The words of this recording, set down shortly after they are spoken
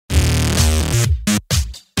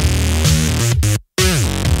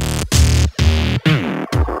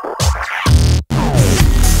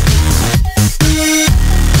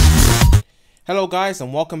Hello guys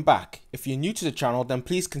and welcome back. If you're new to the channel, then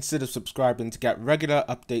please consider subscribing to get regular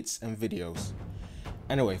updates and videos.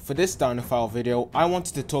 Anyway, for this Dinosaur video, I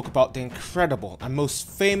wanted to talk about the incredible and most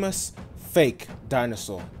famous fake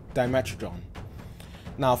dinosaur, Dimetrodon.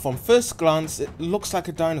 Now from first glance, it looks like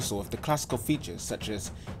a dinosaur with the classical features such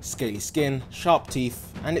as scaly skin, sharp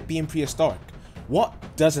teeth, and it being prehistoric. What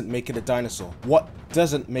doesn't make it a dinosaur? What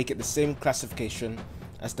doesn't make it the same classification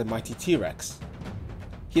as the mighty T-Rex?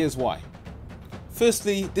 Here's why.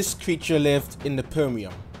 Firstly, this creature lived in the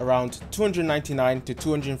Permian around 299 to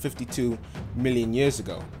 252 million years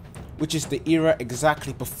ago, which is the era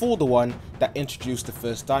exactly before the one that introduced the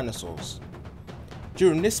first dinosaurs.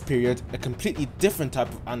 During this period, a completely different type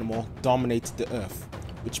of animal dominated the Earth,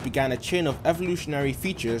 which began a chain of evolutionary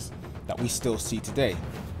features that we still see today.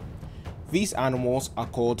 These animals are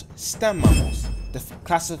called stem mammals, the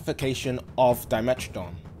classification of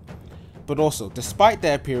Dimetrodon. But also, despite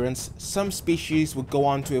their appearance, some species would go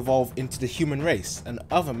on to evolve into the human race and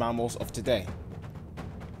other mammals of today.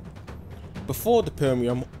 Before the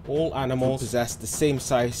Permian, all animals possessed the same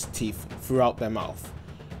size teeth throughout their mouth.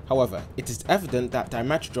 However, it is evident that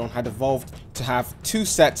Dimetrodon had evolved to have two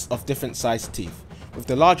sets of different sized teeth, with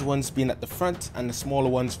the larger ones being at the front and the smaller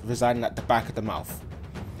ones residing at the back of the mouth.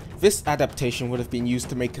 This adaptation would have been used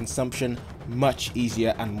to make consumption much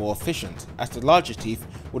easier and more efficient, as the larger teeth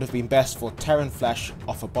would have been best for tearing flesh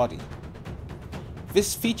off a body.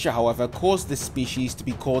 This feature, however, caused this species to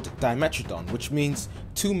be called Dimetrodon, which means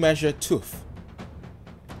two-measure tooth.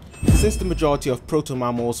 Since the majority of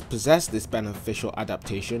proto-mammals possess this beneficial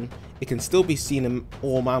adaptation, it can still be seen in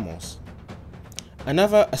all mammals.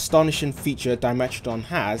 Another astonishing feature Dimetrodon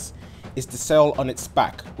has is the sail on its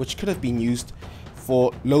back, which could have been used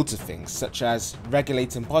for loads of things, such as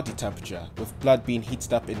regulating body temperature with blood being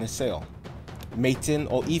heated up in the sail, mating,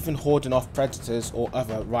 or even hoarding off predators or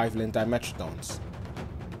other rivaling Dimetrodons.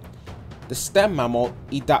 The stem mammal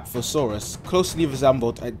Edaphosaurus closely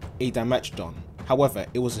resembled a Dimetrodon, however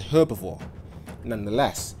it was a herbivore.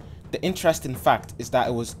 Nonetheless, the interesting fact is that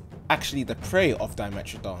it was actually the prey of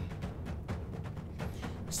Dimetrodon.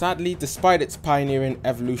 Sadly, despite its pioneering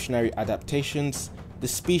evolutionary adaptations, the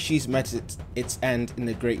species met its end in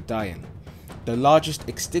the Great Dying, the largest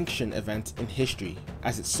extinction event in history,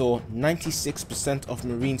 as it saw 96% of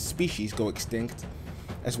marine species go extinct,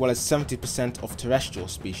 as well as 70% of terrestrial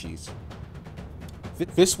species.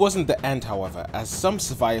 This wasn't the end, however, as some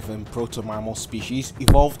surviving proto-mammal species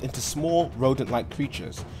evolved into small rodent-like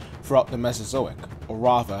creatures throughout the Mesozoic, or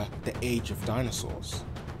rather, the age of dinosaurs.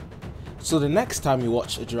 So the next time you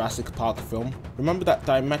watch a Jurassic Park film, remember that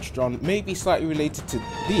Dimetrodon may be slightly related to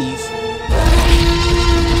these,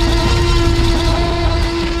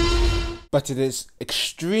 but it is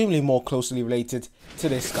extremely more closely related to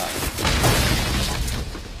this guy.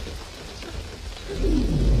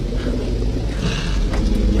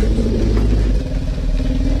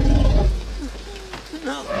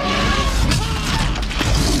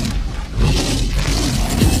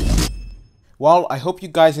 Well, I hope you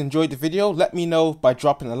guys enjoyed the video. Let me know by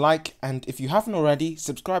dropping a like, and if you haven't already,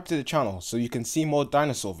 subscribe to the channel so you can see more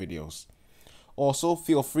dinosaur videos. Also,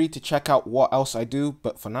 feel free to check out what else I do,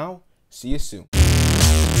 but for now, see you soon.